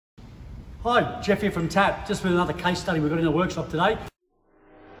Hi, Jeff here from TAP, just with another case study we've got in the workshop today.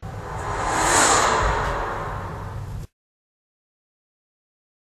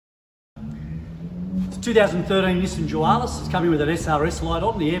 It's a 2013 Nissan Dualis. It's coming with an SRS light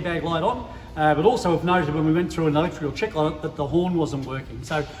on, the airbag light on, but also we've noted when we went through an electrical check on it that the horn wasn't working.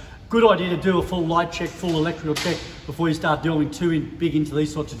 So good idea to do a full light check, full electrical check before you start delving too big into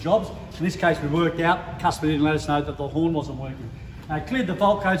these sorts of jobs. In this case we worked out, the customer didn't let us know that the horn wasn't working. Cleared the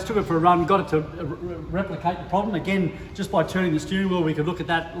fault codes, took it for a run, got it to replicate the problem. Again, just by turning the steering wheel, we could look at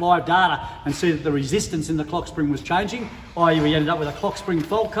that live data and see that the resistance in the clock spring was changing, i.e. we ended up with a clock spring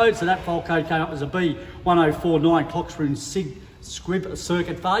fault code, so that fault code came up as a B1049 Clock spring squib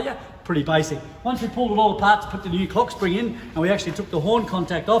circuit failure. Pretty basic. Once we pulled it all apart to put the new clock spring in, and we actually took the horn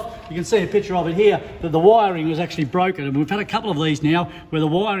contact off, you can see a picture of it here that the wiring was actually broken. And we've had a couple of these now where the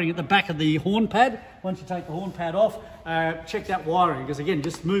wiring at the back of the horn pad, once you take the horn pad off, check that wiring, because again,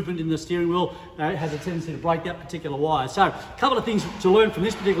 just movement in the steering wheel has a tendency to break that particular wire. So a couple of things to learn from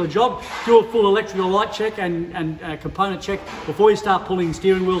this particular job: do a full electrical light check and component check before you start pulling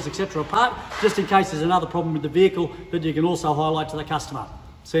steering wheels, etc. apart, just in case there's another problem with the vehicle that you can also highlight to the customer.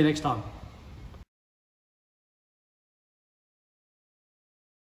 See you next time.